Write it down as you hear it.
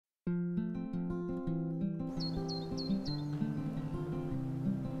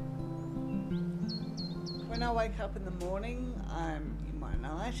When I wake up in the morning, I'm in my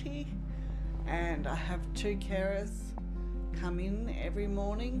nightie and I have 2 carers come in every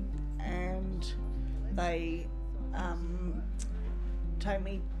morning and they take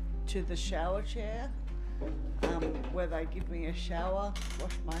me to the shower chair where they give me a shower,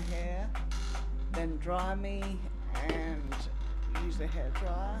 wash my hair, then dry me and use a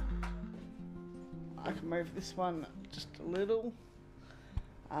hairdryer. I can move this one just a little,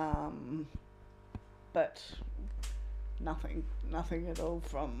 but nothing at all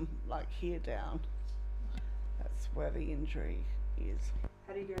from like here down. That's where the injury is.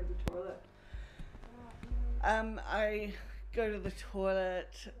 How do you go to the toilet? I go to the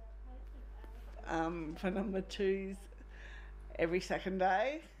toilet for number 2s every second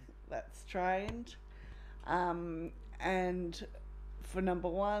day. That's trained. And for number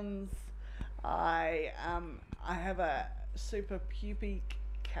 1s, I have a suprapubic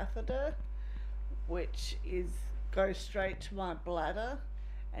catheter, which goes straight to my bladder,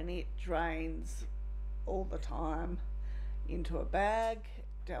 and it drains all the time into a bag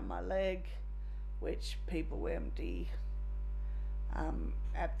down my leg, which people empty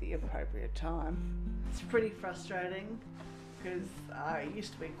at the appropriate time. It's pretty frustrating because I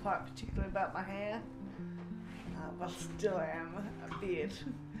used to be quite particular about my hair, well, still am a bit,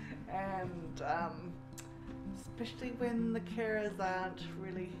 and especially when the carers aren't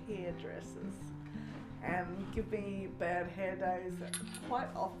really hairdressers and give me bad hair days quite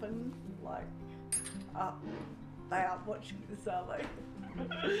often. Like, they aren't watching this, are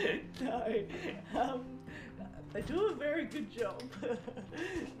they? No, they do a very good job.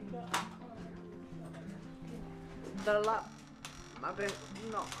 They're like not my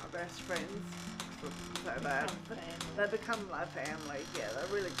best friends, so they become like family. Yeah, they're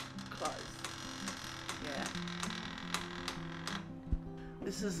really close. Yeah.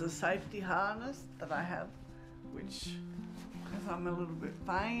 This is a safety harness that I have, which, because I'm a little bit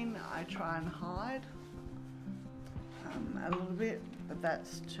vain, I try and hide a little bit, but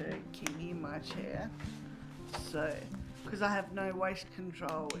that's to keep me in my chair. So, because I have no waist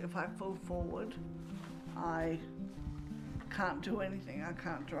control, if I fall forward, I can't do anything. I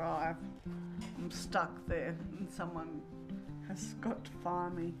can't drive. I'm stuck there and someone has got to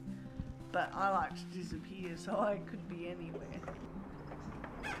find me. But I like to disappear, so I could be anywhere.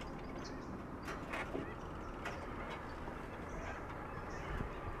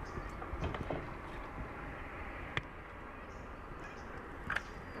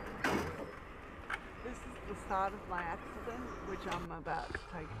 This is the start of my accident, which I'm about to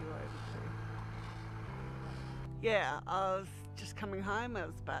take you over to. Yeah, I was just coming home. It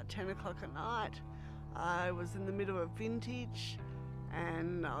was about 10 o'clock at night. I was in the middle of vintage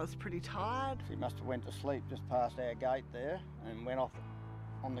and I was pretty tired. She must have went to sleep just past our gate there and went off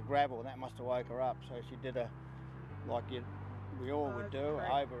on the gravel, and that must have woke her up. So she did we all would do,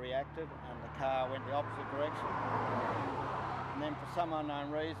 overreacted, and the car went the opposite direction. And then for some unknown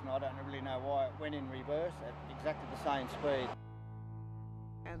reason, I don't really know why, it went in reverse at exactly the same speed.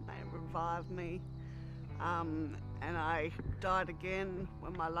 And they revived me, and I died again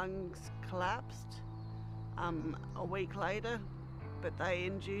when my lungs collapsed a week later, but they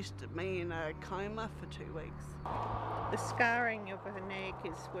induced me in a coma for 2 weeks. The scarring of her neck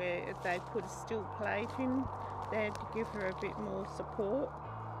is where they put a steel plate in. They had to give her a bit more support.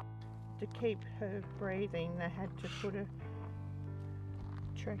 To keep her breathing, they had to put a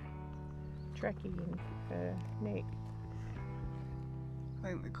trachea in her neck. I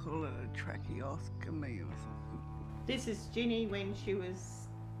think they call it a tracheostomy or something. This is Ginny when she was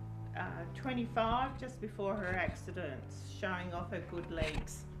 25, just before her accident, showing off her good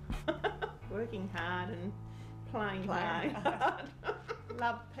legs. Working hard and playing hard.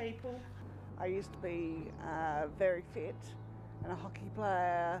 Love people. I used to be very fit and a hockey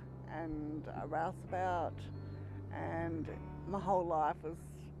player and a rouseabout, and my whole life was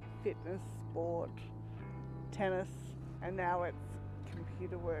fitness, sport, tennis, and now it's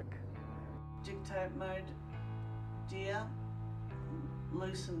computer work. Dictate mode. Dear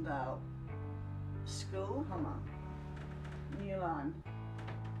Lucindale School, new line,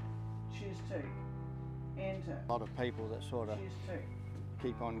 choose 2, enter. A lot of people that sort of Choose 2.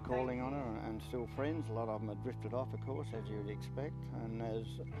 keep on calling on her and still friends. A lot of them have drifted off, of course, as you would expect, and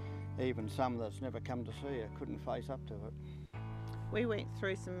there's even some that's never come to see her, couldn't face up to it. We went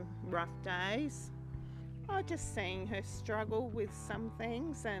through some rough days. I just seeing her struggle with some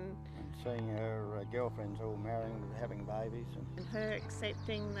things and seeing her girlfriends all marrying, having babies. And her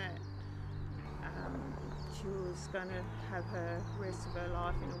accepting that she was going to have her rest of her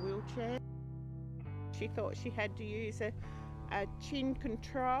life in a wheelchair. She thought she had to use a a chin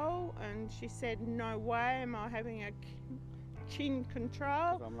control, and she said, no way am I having a chin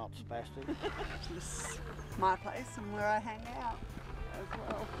control. 'Cause I'm not spastic. This is my place and where I hang out as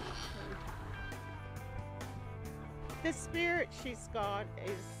well. The spirit she's got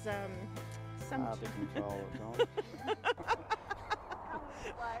is Hard to control at times.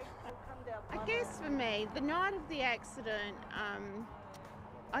 I guess for me, the night of the accident,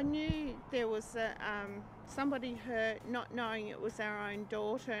 I knew there was somebody hurt, not knowing it was our own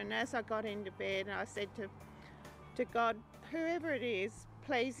daughter. And as I got into bed, I said to God, whoever it is,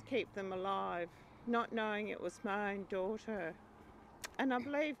 please keep them alive, not knowing it was my own daughter. And I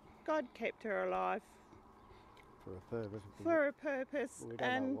believe God kept her alive For a purpose. for a purpose. Well, we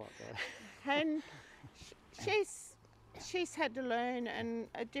don't know what though. And she's had to learn, and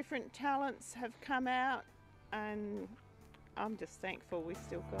different talents have come out, and I'm just thankful we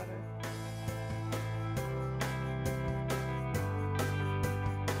still got her.